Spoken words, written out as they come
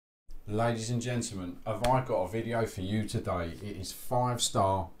Ladies and gentlemen, have I got a video for you today? It is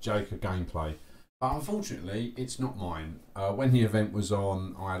 5-star Jacob gameplay, but unfortunately it's not mine. When the event was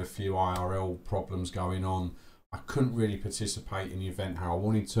on, I had a few IRL problems going on. I couldn't really participate in the event how I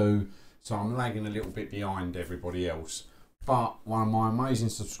wanted to, so I'm lagging a little bit behind everybody else. But one of my amazing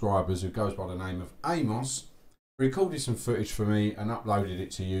subscribers, who goes by the name of Amos, recorded some footage for me and uploaded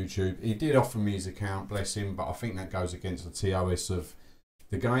it to YouTube. He did offer me his account, bless him, but I think that goes against the TOS of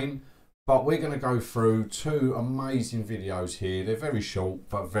the game. But we're going to go through two amazing videos here. They're very short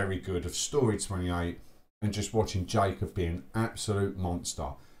but very good, of Story 28 and just watching Jacob be an absolute monster.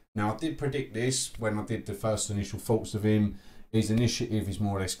 Now, I did predict this when I did the first initial thoughts of him. His initiative is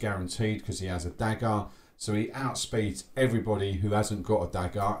more or less guaranteed because he has a dagger, so he outspeeds everybody who hasn't got a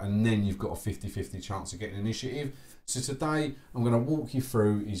dagger, and then you've got a 50-50 chance of getting initiative. So today I'm going to walk you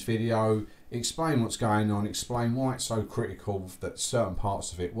through his video, explain what's going on, explain why it's so critical that certain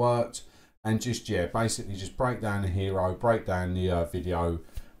parts of it worked, and just, yeah, basically just break down the hero, break down the video,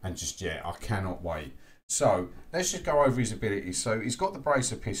 and just, yeah, I cannot wait. So let's just go over his abilities. So he's got the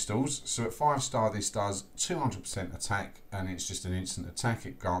brace of pistols. So at 5-star this does 200% attack, and it's just an instant attack.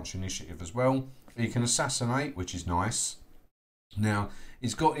 It grants initiative as well. He can assassinate, which is nice. Now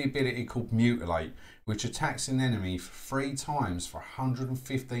he's got the ability called Mutilate, which attacks an enemy for 3 times for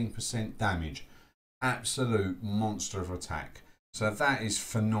 115% damage. Absolute monster of attack. So that is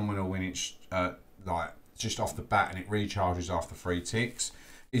phenomenal when it's like just off the bat, and it recharges after 3 ticks.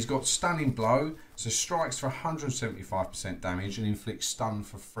 He's got Stunning Blow, so strikes for 175% damage and inflicts stun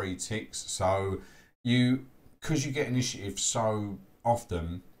for 3 ticks. So because you get initiative so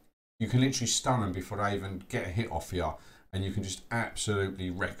often, you can literally stun them before they even get a hit off you, and you can just absolutely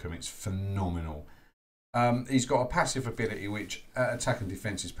wreck them. It's phenomenal. He's got a passive ability which attack and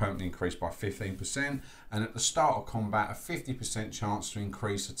defense is permanently increased by 15%, and at the start of combat a 50% chance to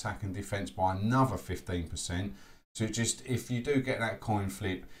increase attack and defense by another 15%. So just, if you do get that coin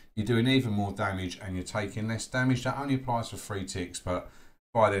flip, you're doing even more damage and you're taking less damage. That only applies for 3 ticks, but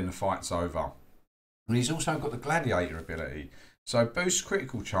by then the fight's over. And he's also got the Gladiator ability. So boosts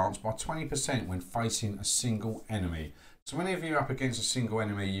critical chance by 20% when facing a single enemy. So whenever you're up against a single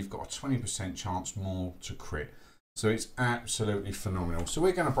enemy, you've got a 20% chance more to crit. So it's absolutely phenomenal. So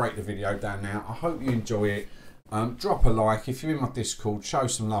we're going to break the video down now. I hope you enjoy it. Drop a like. If you're in my Discord, show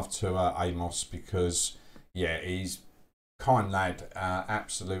some love to Amos, because yeah, he's kind lad.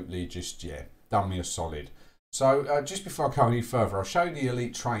 Absolutely just, yeah, done me a solid. So just before I go any further, I'll show you the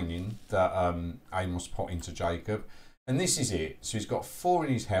elite training that Amos put into Jacob. And this is it. So he's got 4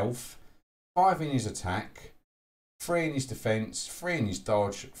 in his health, 5 in his attack, 3 in his defense, 3 in his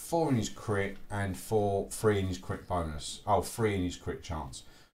dodge, 4 in his crit, and 3 in his crit bonus. Oh, 3 in his crit chance.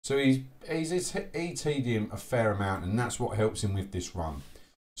 So he's ET'd him a fair amount, and that's what helps him with this run.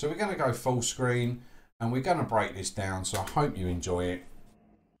 So we're going to go full screen, and we're going to break this down. So I hope you enjoy it,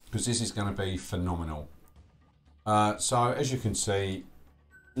 because this is going to be phenomenal. So as you can see,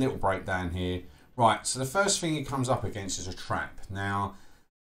 little breakdown here. Right, so the first thing he comes up against is a trap. Now,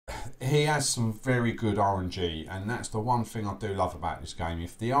 he has some very good RNG, and that's the one thing I do love about this game.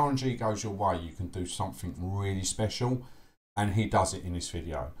 If the RNG goes your way, you can do something really special, and he does it in this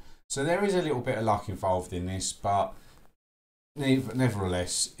video. So there is a little bit of luck involved in this, but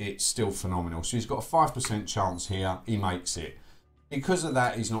nevertheless, it's still phenomenal. So he's got a 5% chance here. He makes it. Because of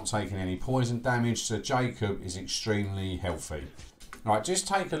that, he's not taking any poison damage, so Jacob is extremely healthy. Right, just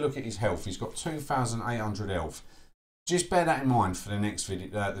take a look at his health. He's got 2,800 health. Just bear that in mind for the next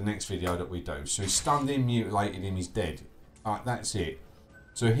video that we do. So he's stunned him, mutilated him, he's dead. Right, that's it.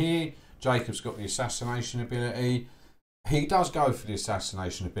 So here, Jacob's got the assassination ability. He does go for the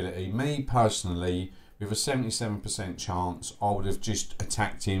assassination ability. Me, personally, with a 77% chance, I would have just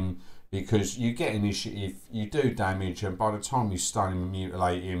attacked him, because you get initiative, you do damage, and by the time you stun him and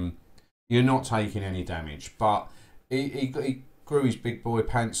mutilate him, you're not taking any damage. But he grew his big boy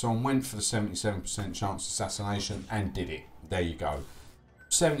pants on, went for the 77% chance assassination, and did it. There you go.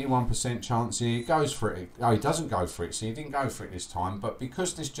 71% chance here. He goes for it. Oh, he doesn't go for it, so he didn't go for it this time. But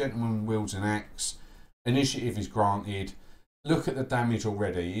because this gentleman wields an axe, initiative is granted. Look at the damage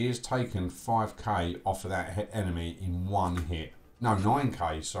already. He has taken 5k off of that enemy in 1 hit. No,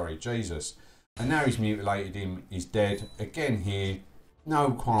 9k, sorry, Jesus. And now he's mutilated him. He's dead. Again here,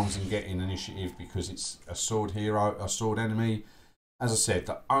 no qualms in getting initiative because it's a sword hero, a sword enemy. As I said,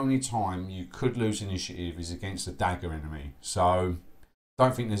 the only time you could lose initiative is against a dagger enemy. So,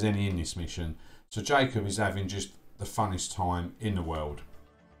 don't think there's any in this mission. So Jacob is having just the funnest time in the world.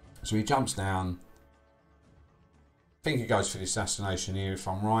 So he jumps down. I think he goes for the assassination here, if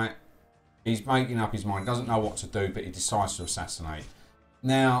I'm right. He's making up his mind, doesn't know what to do, but he decides to assassinate.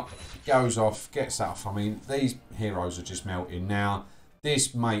 Now, Goes off, gets that off. I mean, these heroes are just melting. Now,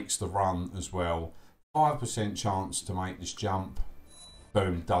 this makes the run as well. 5% chance to make this jump.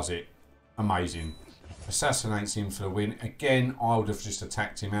 Boom, does it. Amazing. Assassinates him for the win. Again, I would have just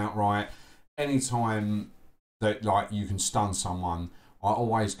attacked him outright. Anytime that like you can stun someone, I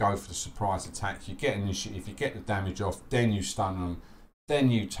always go for the surprise attack. You get initiative, you get the damage off, then you stun them, then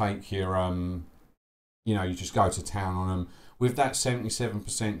you take your you know, you just go to town on them. With that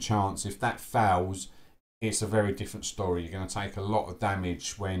 77% chance, if that fails, it's a very different story. You're going to take a lot of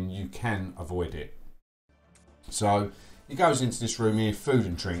damage when you can avoid it. So he goes into this room here, food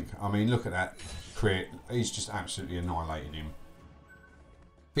and drink. I mean, look at that crit. He's just absolutely annihilating him.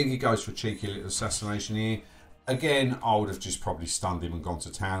 I think he goes for a cheeky little assassination here. Again, I would have just probably stunned him and gone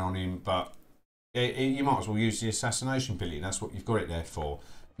to town on him, but you might as well use the assassination ability. That's what you've got it there for.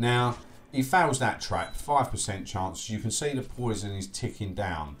 Now, he fails that trap, 5% chance. You can see the poison is ticking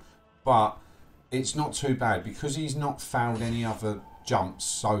down, but it's not too bad because he's not failed any other jumps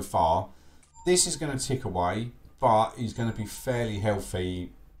so far. This is going to tick away, but he's going to be fairly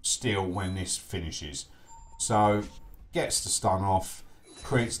healthy still when this finishes. So, gets the stun off.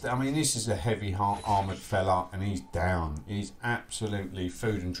 Crits. I mean, this is a heavy armoured fella, and he's down. He's absolutely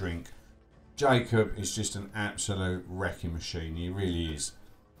food and drink. Jacob is just an absolute wrecking machine. He really is.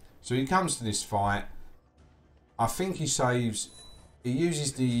 So he comes to this fight. I think he saves. He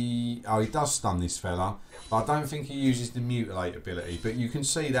uses the. Oh, he does stun this fella, but I don't think he uses the mutilate ability. But you can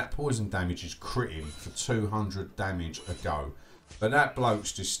see that poison damage is critting for 200 damage a go. But that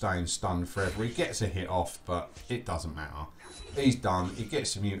bloke's just staying stunned forever. He gets a hit off, but it doesn't matter. He's done. He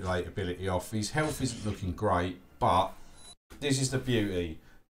gets the mutilate ability off. His health isn't looking great, but this is the beauty.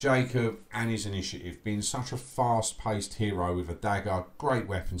 Jacob and his initiative, being such a fast-paced hero with a dagger, great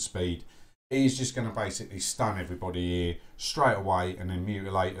weapon speed, he's just going to basically stun everybody here straight away and then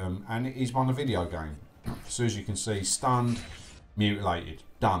mutilate them, and he's won a video game. So as you can see, stunned, mutilated,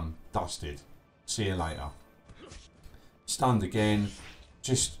 done, dusted. See you later. Stunned again,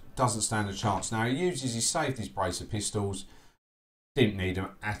 just doesn't stand a chance. Now he saved his brace of pistols. Didn't need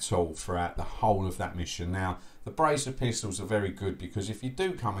them at all throughout the whole of that mission. Now, the brace of pistols are very good because if you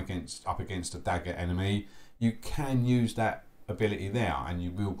do come up against a dagger enemy, you can use that ability there and you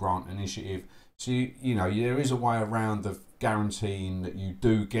will grant initiative. So, you know, there is a way around of guaranteeing that you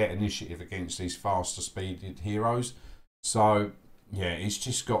do get initiative against these faster speeded heroes. So, yeah, he's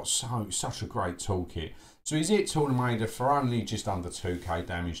just got such a great toolkit. So he's hit Tornado for only just under 2k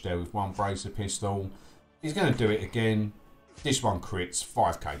damage there with one brace of pistol. He's going to do it again. This one crits,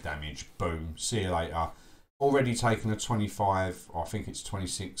 5k damage, boom, see you later. Already taken a 25, or I think it's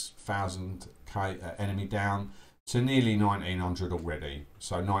 26,000 enemy down to nearly 1900 already.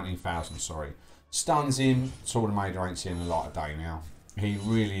 So 19,000, sorry. Stuns him, Tornado ain't seeing the light of day now. He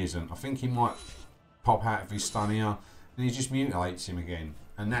really isn't. I think he might pop out of his stun here and he just mutilates him again.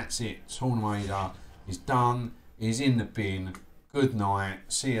 And that's it, Tornado is done, he's in the bin. Good night,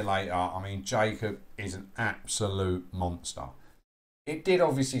 see you later. I mean, Jacob is an absolute monster. It did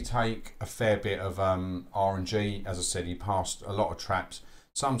obviously take a fair bit of RNG. As I said, he passed a lot of traps.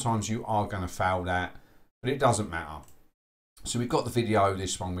 Sometimes you are going to fail that, but it doesn't matter. So we've got the video,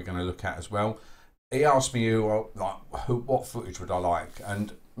 this one we're going to look at as well. He asked me what footage would I like,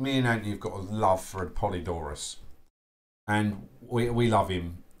 and me and Anthony have got a love for Polydorus. And we love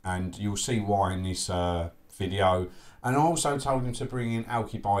him, and you'll see why in this video. And I also told him to bring in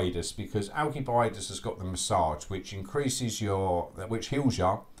Alcibiades because Alcibiades has got the massage, which increases which heals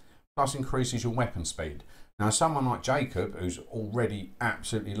you, plus increases your weapon speed. Now, someone like Jacob, who's already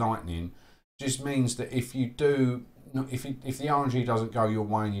absolutely lightning, just means that if you do, if the RNG doesn't go your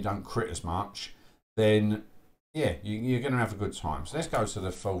way and you don't crit as much, then yeah, you're going to have a good time. So let's go to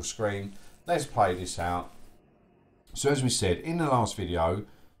the full screen. Let's play this out. So as we said in the last video,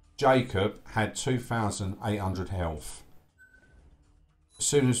 Jacob had 2,800 health. As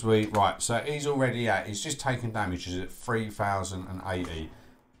soon as so he's just taken damages at 3,080.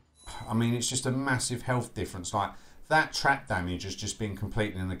 I mean, it's just a massive health difference. Like, that trap damage has just been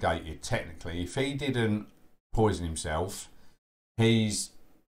completely negated, technically. If he didn't poison himself, he's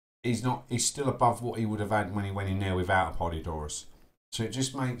still above what he would have had when he went in there without a Polydorus. So it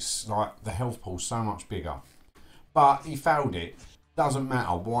just makes, like, the health pool so much bigger. But he failed it. Doesn't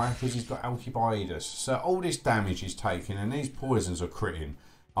matter. Why? Because he's got Alcibiades. So all this damage is taken and these poisons are critting.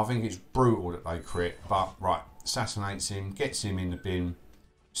 I think it's brutal that they crit. But, right, assassinates him, gets him in the bin.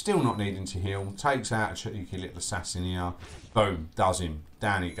 Still not needing to heal. Takes out a cheeky little assassin here. Boom. Does him.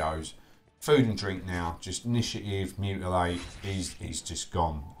 Down he goes. Food and drink now. Just initiative, mutilate. He's just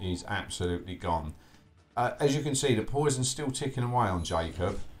gone. He's absolutely gone. As you can see, the poison's still ticking away on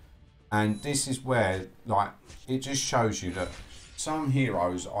Jacob. And this is where, like, it just shows you that some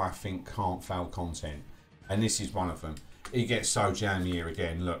heroes, I think, can't fail content. And this is one of them. He gets so jammy here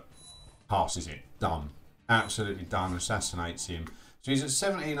again. Look, passes it. Done. Absolutely done. Assassinates him. So he's at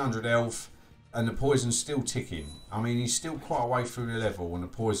 1700 health. And the poison's still ticking. I mean, he's still quite a way through the level when the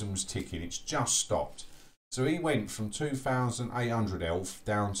poison was ticking. It's just stopped. So he went from 2,800 health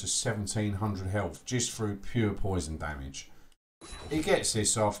down to 1,700 health just through pure poison damage. He gets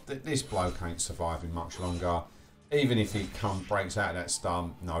this off. This bloke ain't surviving much longer. Even if he breaks out of that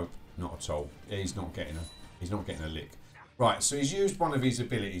stun, no, not at all. He's not getting a lick. Right, so he's used one of his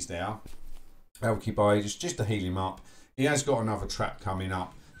abilities there, Alcibiades, just to heal him up. He has got another trap coming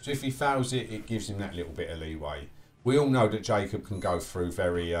up. So if he fails it, it gives him that little bit of leeway. We all know that Jacob can go through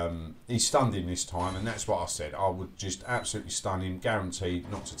very... he stunned him this time, and that's what I said. I would just absolutely stun him,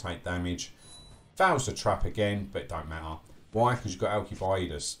 guaranteed not to take damage. Fails the trap again, but it don't matter. Why? Because you've got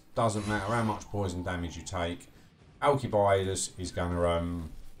Alcibiades. Doesn't matter how much poison damage you take. Alcibiades is going to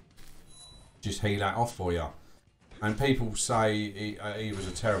just heal that off for you. And people say he was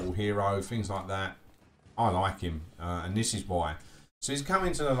a terrible hero, things like that. I like him, and this is why. So he's come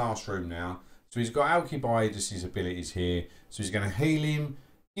into the last room now. So he's got Alcibiades' abilities here. So he's going to heal him,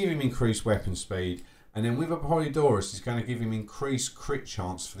 give him increased weapon speed, and then with a Polydorus, he's going to give him increased crit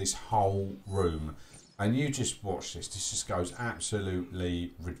chance for this whole room. And you just watch this. This just goes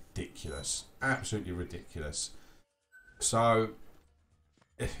absolutely ridiculous. Absolutely ridiculous. So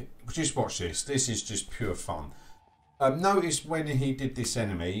just watch this. This is just pure fun. Notice when he did this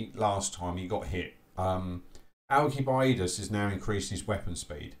enemy last time, he got hit. Alcibiades has now increased his weapon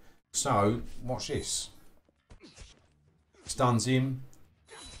speed. So, watch this. Stuns him.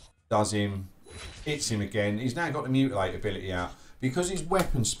 Does him. Hits him again. He's now got the mutilate ability out. Because his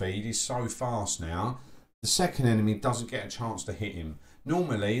weapon speed is so fast now, the second enemy doesn't get a chance to hit him.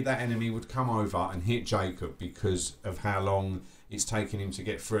 Normally, that enemy would come over and hit Jacob because of how long it's taking him to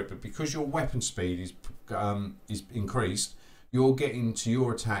get through it. But because your weapon speed is increased, you're getting to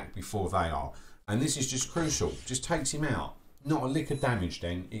your attack before they are. And this is just crucial. Just takes him out. Not a lick of damage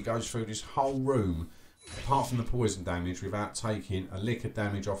then. He goes through this whole room, apart from the poison damage, without taking a lick of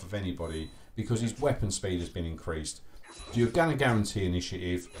damage off of anybody because his weapon speed has been increased. You're going to guarantee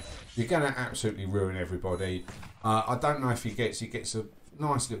initiative. You're going to absolutely ruin everybody. I don't know if he gets a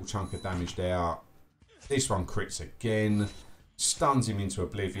nice little chunk of damage there. This one crits again. Stuns him into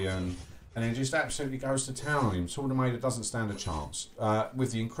oblivion. And then just absolutely goes to town on him. Tornado doesn't stand a chance.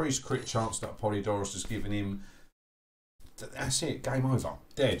 With the increased crit chance that Polydorus has given him, that's it. Game over.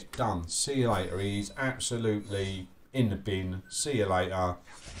 Dead. Done. See you later. He's absolutely in the bin. See you later.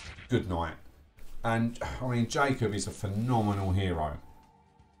 Good night. And, I mean, Jacob is a phenomenal hero.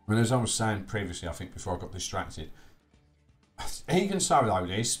 And as I was saying previously, I think, before I got distracted, he can solo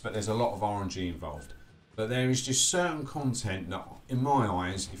this, but there's a lot of RNG involved. But there is just certain content that, in my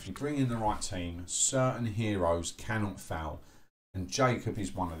eyes, if you bring in the right team, certain heroes cannot fail. And Jacob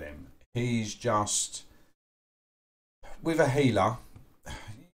is one of them. He's just, with a healer,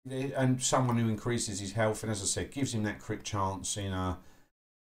 and someone who increases his health, and as I said, gives him that crit chance in a...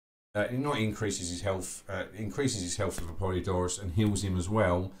 not increases his health with a Polydorus and heals him as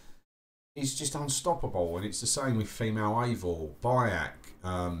well. He's just unstoppable, and it's the same with female Eivor, Bayak,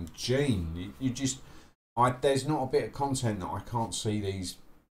 Jean. There's not a bit of content that I can't see these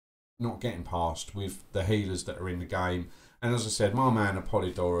not getting past with the healers that are in the game. And as I said, my man,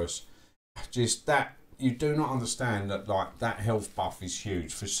 Polydorus, just that, you do not understand that, like, that health buff is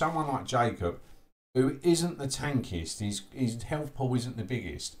huge for someone like Jacob, who isn't the tankiest. His health pool isn't the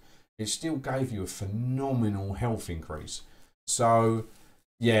biggest. It still gave you a phenomenal health increase. So,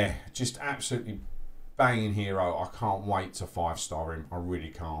 yeah, just absolutely banging hero. I can't wait to 5-star him. I really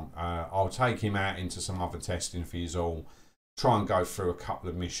can't. I'll take him out into some other testing for you all. Try and go through a couple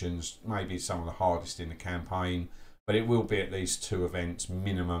of missions, maybe some of the hardest in the campaign. But it will be at least 2 events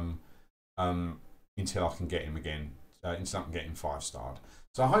minimum until I can get him again. Until I can get him 5-starred.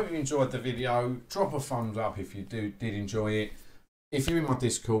 So I hope you enjoyed the video. Drop a thumbs up if you did enjoy it. If you're in my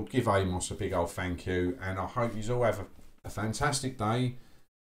Discord, give Amos a big old thank you. And I hope you all have a fantastic day.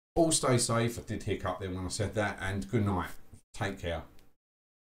 All stay safe. I did hiccup there when I said that. And good night. Take care.